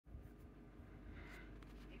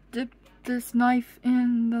dip this knife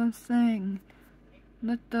in the thing.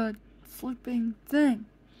 Let the sleeping thing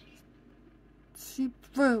seep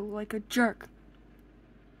through like a jerk.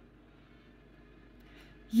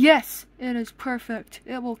 Yes, it is perfect.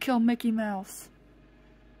 It will kill Mickey Mouse.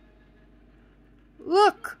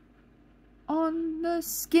 Look! On the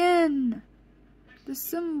skin! The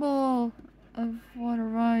symbol of what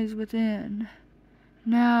arises within.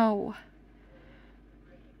 Now,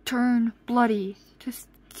 turn bloody. To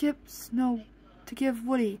skip snow. To give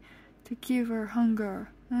Woody. To give her hunger.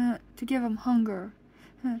 To give him hunger.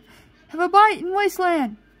 Have a bite in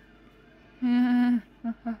Wasteland!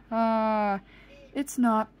 It's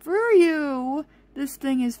not for you. This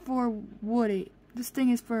thing is for Woody. This thing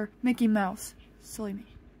is for Mickey Mouse. Silly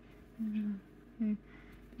me.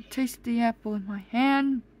 Taste the apple in my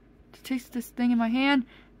hand. To taste this thing in my hand.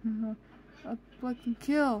 A blood can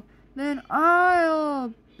kill. Then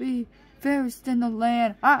I'll be fairest in the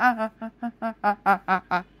land.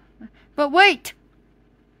 But wait!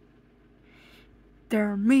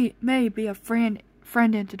 There may be a friend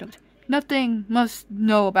antidote. Nothing must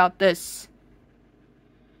know about this.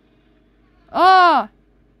 Ah!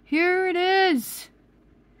 Here it is!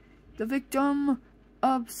 The victim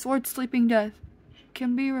of sword sleeping death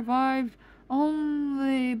can be revived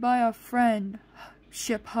only by a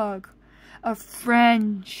friendship hug. A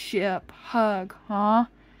friendship hug, huh?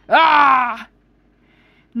 Ah!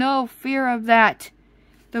 No fear of that.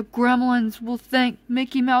 The gremlins will think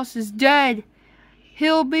Mickey Mouse is dead.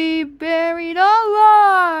 He'll be buried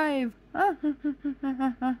alive!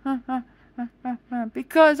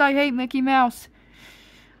 Because I hate Mickey Mouse.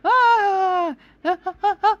 Ah!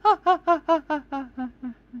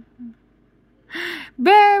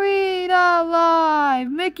 Buried alive!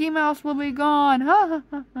 Mickey Mouse will be gone.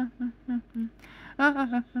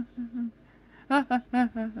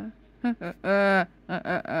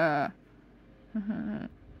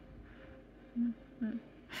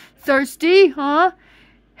 Thirsty, huh?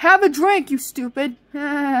 Have a drink, you stupid.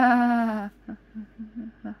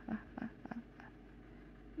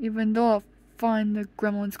 Even though I'll find the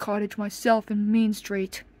gremlin's cottage myself in Mean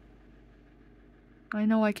Street. I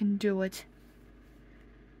know I can do it.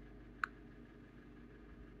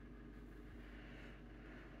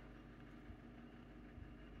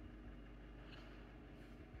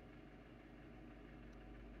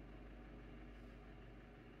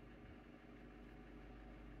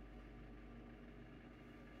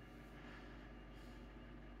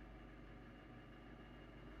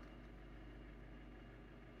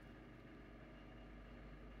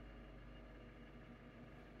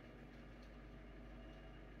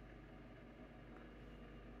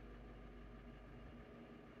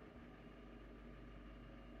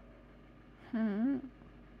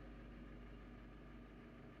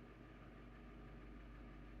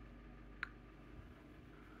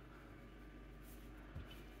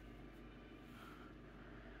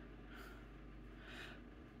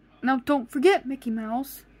 Now don't forget, Mickey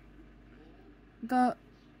Mouse. The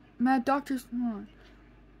Mad Doctor's on.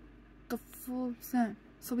 The full scent.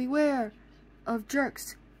 So beware of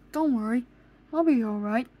jerks. Don't worry. I'll be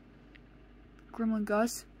alright. Gremlin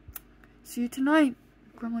Gus. See you tonight,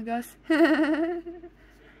 Gremlin Gus.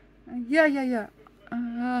 Yeah.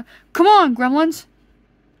 Come on, gremlins.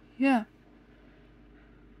 Yeah.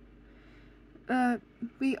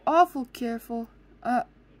 Be awful careful.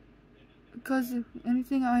 Because if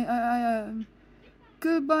anything,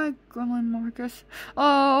 goodbye, Gremlin Marcus.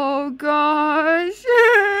 Oh, gosh.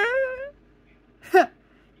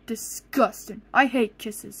 Disgusting. I hate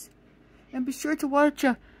kisses. And be sure to watch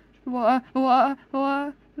watch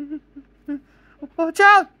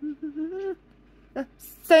out.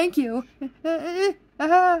 Thank you.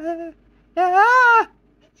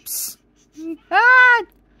 Psst.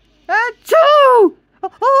 Achoo!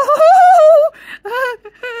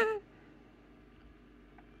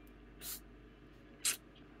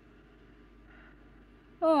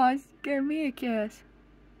 Oh, it scared me a kiss.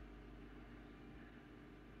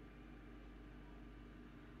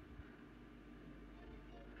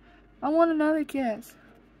 I want another kiss.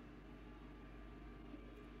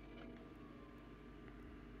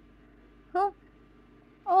 Oh,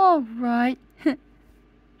 all right. Well,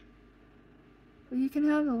 you can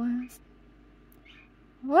have the last.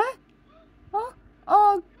 What?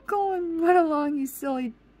 Oh, going right along, you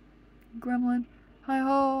silly gremlin. Hi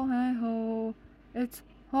ho, hi ho. It's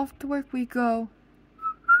off to work we go.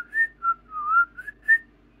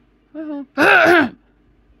 Go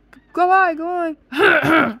on.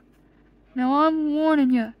 Now I'm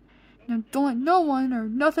warning you. Now don't let no one or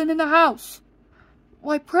nothing in the house.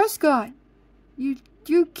 Why, Prescott, you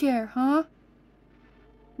do care, huh?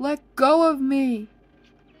 Let go of me.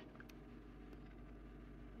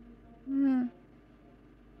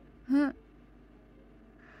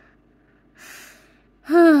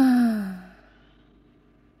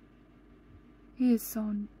 He is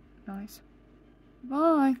so nice.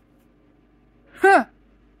 Bye. Huh.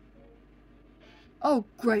 Oh,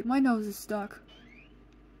 great. My nose is stuck.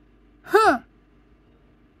 Huh.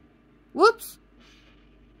 Whoops.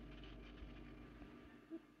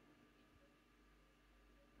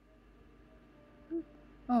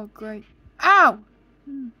 Oh, great. Ow!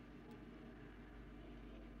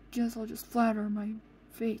 Guess I'll just flatter my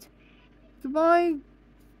feet. Goodbye,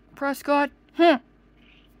 Prescott. Huh.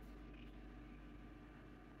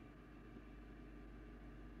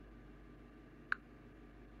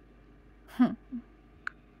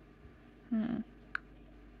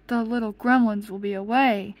 The little gremlins will be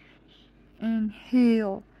away, and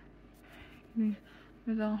he'll be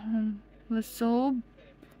the homeless soul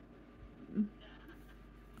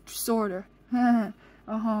sorter. A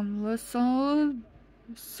homeless soul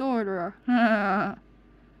sorter.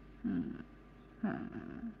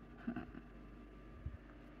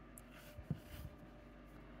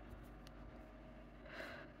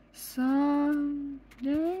 Someday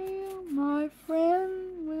my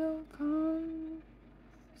friend will come.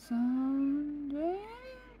 Someday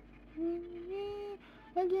we'll meet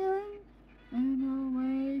again, and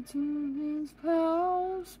away to his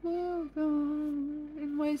house we'll go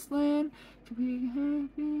in wasteland to be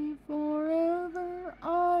happy forever.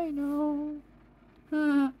 I know.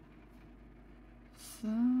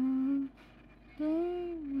 Someday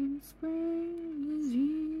when spring is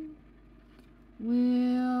here,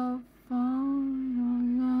 we'll find our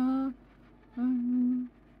love, and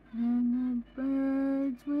the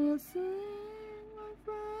birds will sing, my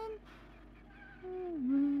friend.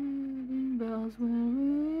 Wedding bells will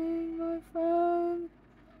ring, my friend.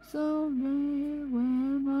 Someday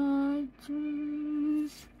when my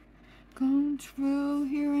dreams come true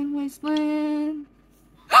here in Wasteland.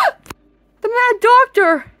 The Mad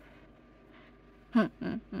Doctor!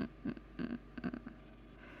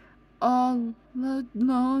 All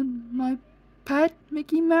alone, my pet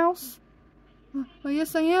Mickey Mouse? Well,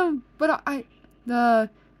 yes, I am, but the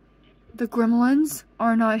gremlins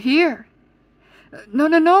are not here. No,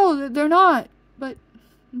 they're not. But,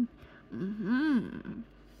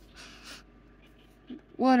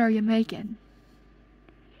 what are you making?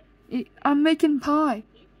 I'm making pie.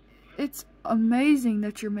 It's amazing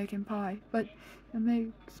that you're making pie, but it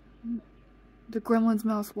makes the gremlins'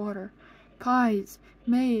 mouths water. Pies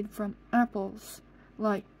made from apples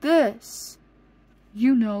like this.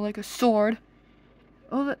 You know, like a sword.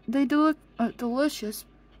 Oh, they do look delicious,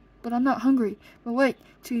 but I'm not hungry. But wait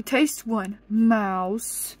till you taste one,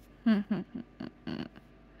 mouse.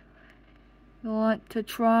 Want to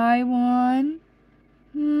try one?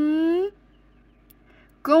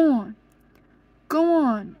 Go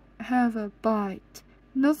on, have a bite.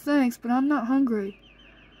 No thanks, but I'm not hungry.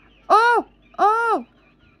 Oh!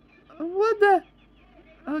 What the?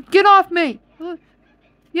 Get off me!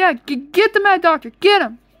 Yeah, get the Mad Doctor. Get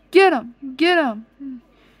him! Get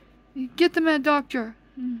the Mad Doctor.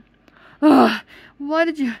 Why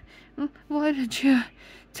did you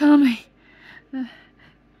tell me?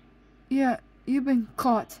 Yeah, you've been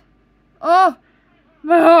caught. Oh,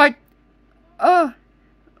 my heart. Oh,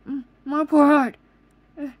 my poor heart.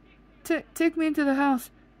 Take me into the house.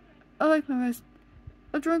 I like my rest.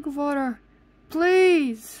 A drink of water.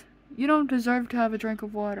 Please. You don't deserve to have a drink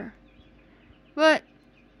of water. But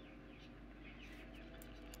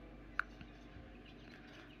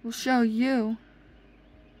we'll show you.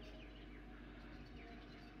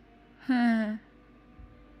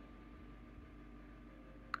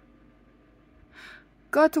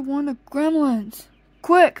 Got to warn the gremlins.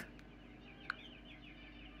 Quick!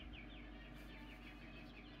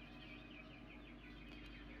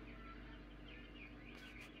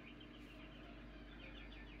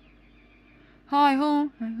 Hi ho,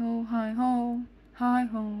 hi ho, hi ho, hi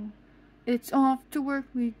ho. It's off to work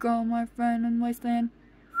we go, my friend in Wasteland.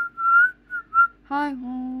 Hi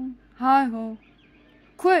ho, hi ho.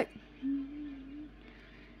 Quick!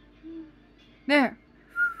 There.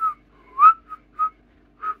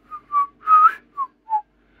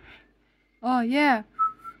 Oh yeah.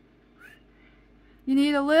 You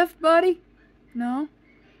need a lift, buddy? No?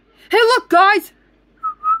 Hey, look, guys!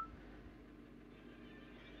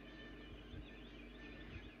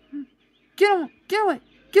 Get away,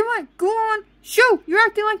 go on, shoot! You're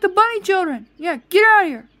acting like the bunny children. Yeah, get out of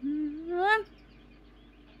here.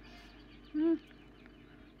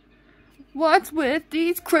 What's with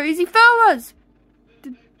these crazy fellas?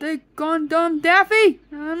 they gone dumb daffy?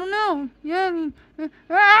 I don't know. Yeah.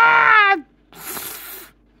 Ah!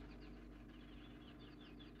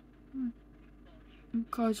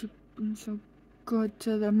 Because you've been so good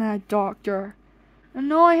to the Mad Doctor. And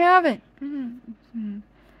no, I haven't.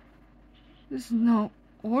 This is no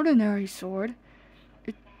ordinary sword.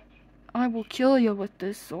 I will kill you with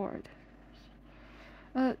this sword.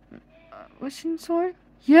 Wishing sword?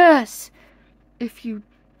 Yes!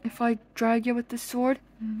 If I drag you with this sword,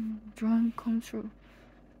 drawing comes true.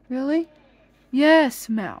 Really? Yes,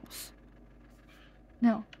 Mouse.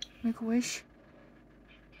 Now, make a wish,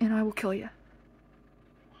 and I will kill you.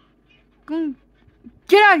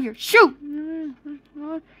 Get out of here! Shoot!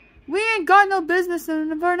 We ain't got no business for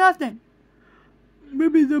nothing.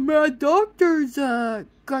 Maybe the Mad Doctor's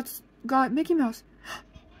got Mickey Mouse.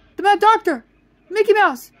 The Mad Doctor! Mickey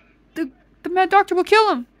Mouse! The Mad Doctor will kill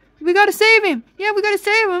him! We gotta save him! Yeah, we gotta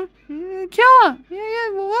save him! Kill him!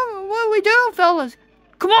 Yeah, what do we do, fellas?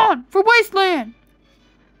 Come on! For Wasteland!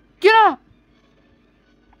 Get up!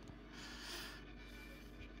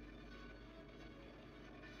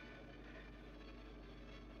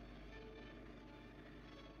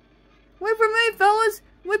 Wait for me, fellas!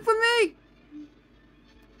 Wait for me!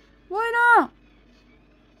 Why not?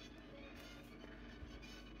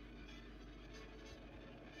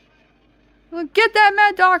 Get that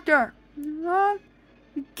Mad Doctor!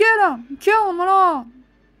 Get him! Kill him and all!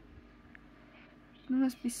 There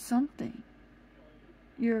must be something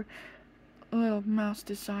your little mouse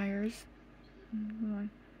desires.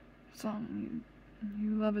 Something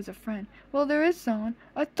you love as a friend. Well, there is someone.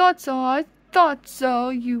 I thought so,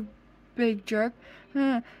 you big jerk.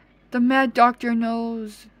 The Mad Doctor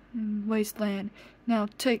knows Wasteland. Now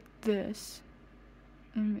take this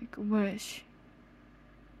and make a wish.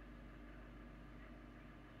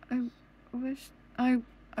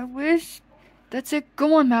 I wish. That's it.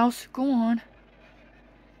 Go on, Mouse. Go on.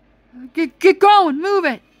 Get going. Move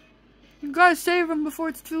it. You gotta save him before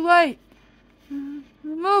it's too late.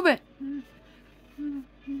 Move it. And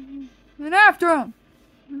after him.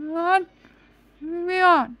 Come on. Move me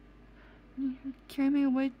on. Carry me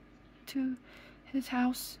away to his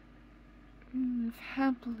house. And live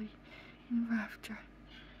happily ever after.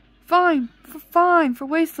 Fine for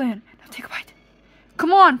Wasteland. Now take a bite.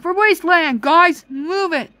 Come on, for Wasteland, guys!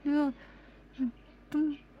 Move it! The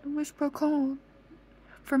wish broke home.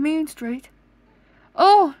 For me and straight.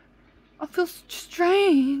 Oh! I feel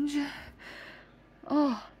strange.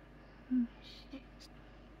 Oh.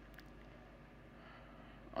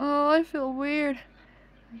 Oh, I feel weird.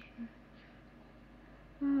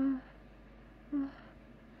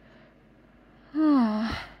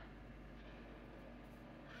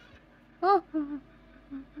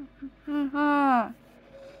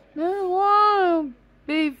 I don't want to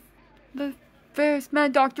be the fairest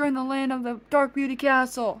Mad Doctor in the land of the Dark Beauty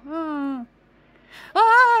Castle.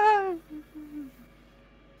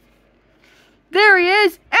 There he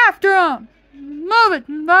is! After him! Move it,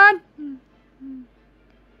 bud!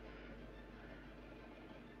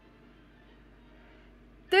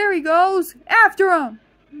 There he goes! After him!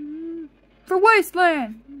 For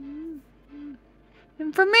Wasteland!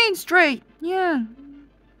 And for Main Street! Yeah.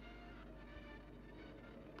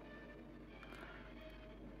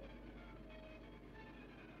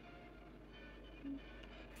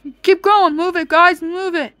 Keep going! Move it, guys!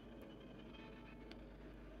 Move it!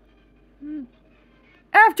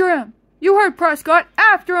 After him! You heard Prescott!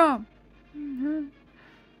 After him!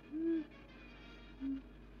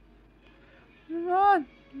 Come on!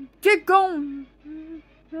 Get going!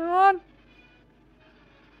 Come on!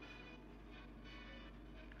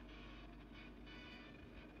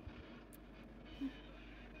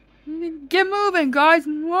 Get moving, guys!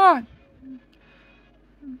 Come on!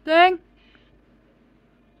 Dang!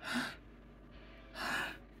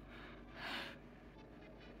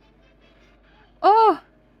 Oh!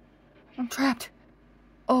 I'm trapped.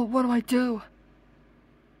 Oh, what do I do?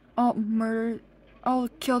 I'll murder. I'll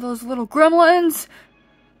kill those little gremlins.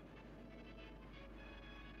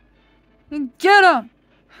 And get them!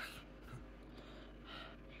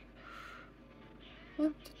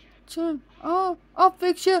 I'll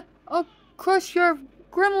fix you. I'll crush your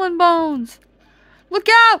gremlin bones. Look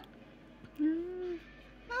out!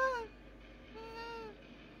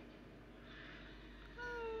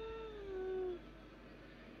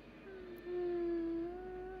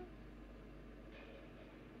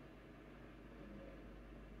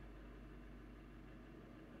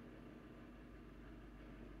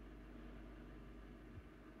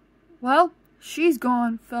 Well, she's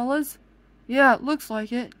gone, fellas. Yeah, it looks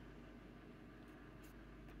like it.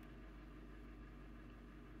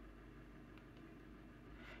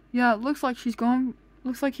 Yeah, it looks like she's gone.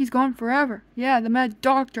 Looks like he's gone forever. Yeah, the Mad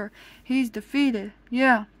Doctor. He's defeated.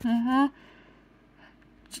 Yeah.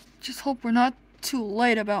 Just hope we're not too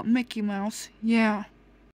late about Mickey Mouse. Yeah.